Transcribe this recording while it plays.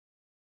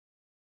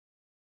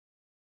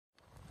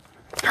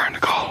Turn the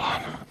call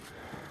on.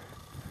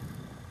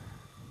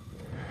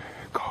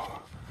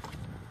 Call.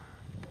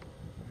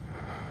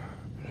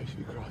 I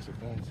should cross the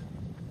fence.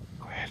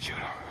 Go ahead, shoot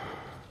him.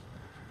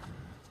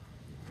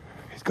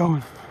 He's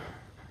going.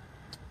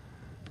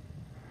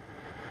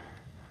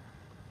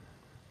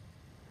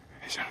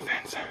 He's on the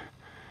fence.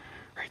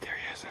 Right there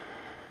he is.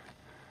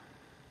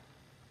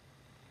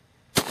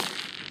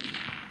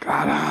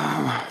 Got him.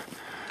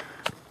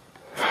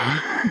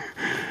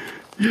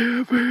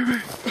 Yeah,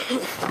 baby.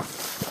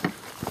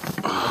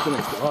 That's a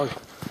nice dog.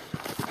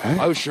 Hey?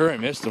 I was sure I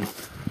missed him.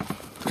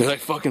 Because I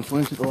fucking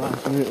flinched at the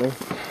last minute there.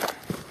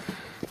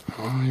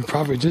 Oh, you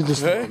probably did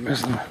just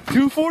miss him.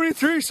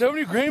 243,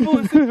 70 grain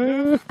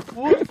ballistic.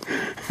 What?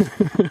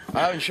 I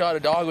haven't shot a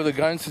dog with a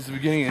gun since the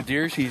beginning of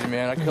deer season,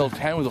 man. I killed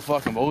 10 with a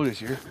fucking bow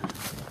this year.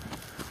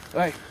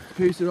 Alright,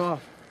 pace it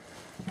off.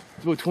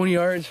 It's about 20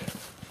 yards.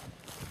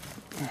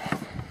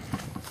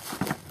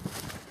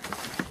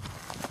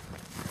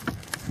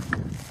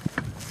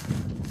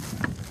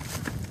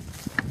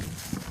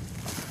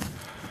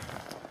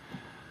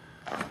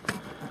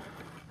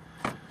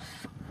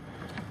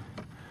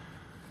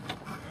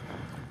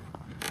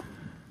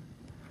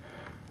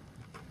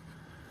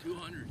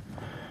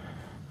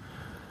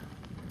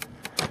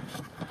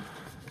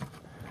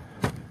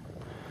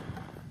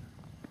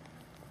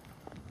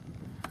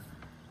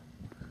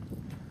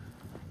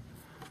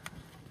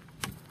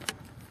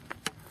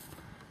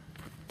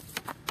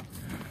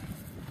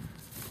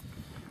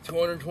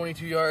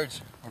 $222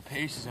 yards, or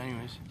paces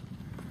anyways.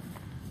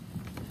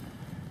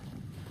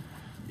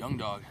 Young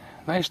dog.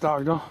 Nice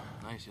dog though.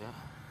 Nice, yeah.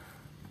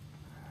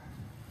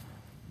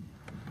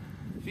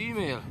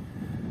 Female.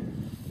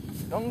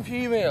 Young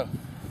female.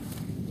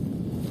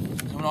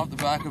 Coming off the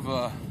back of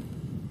a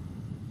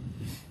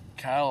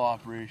cattle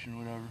operation,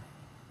 whatever.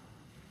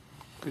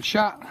 Good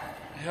shot.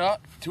 Yeah,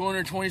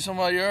 220 some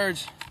odd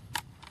yards.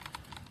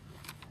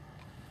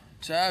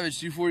 Savage,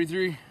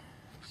 243.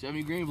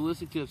 70 grain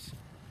ballistic tips.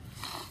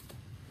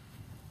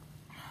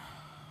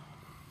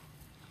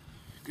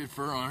 Good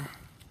fur on her.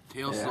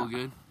 Tail's still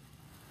good.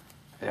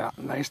 Yeah,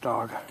 nice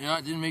dog. Yeah,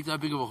 it didn't make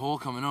that big of a hole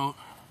coming out.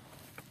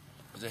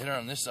 Because I hit her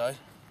on this side.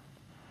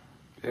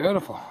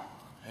 Beautiful.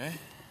 Hey?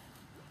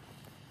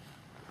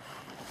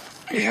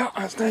 Yeah,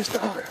 that's nice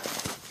dog.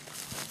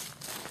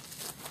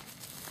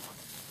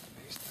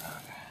 Nice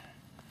dog.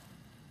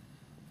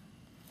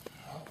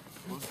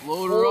 Let's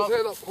load her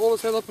up. Hold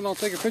his head up and I'll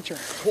take a picture.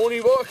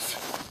 20 bucks.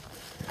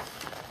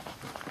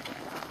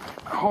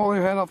 Hold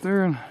your head up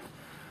there and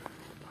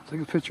I'll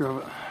take a picture of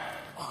it.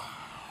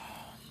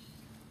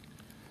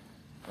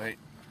 Wait.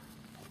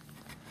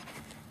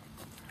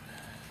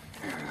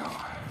 Here we go.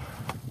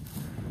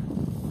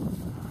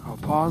 I'll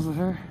pause it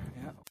here.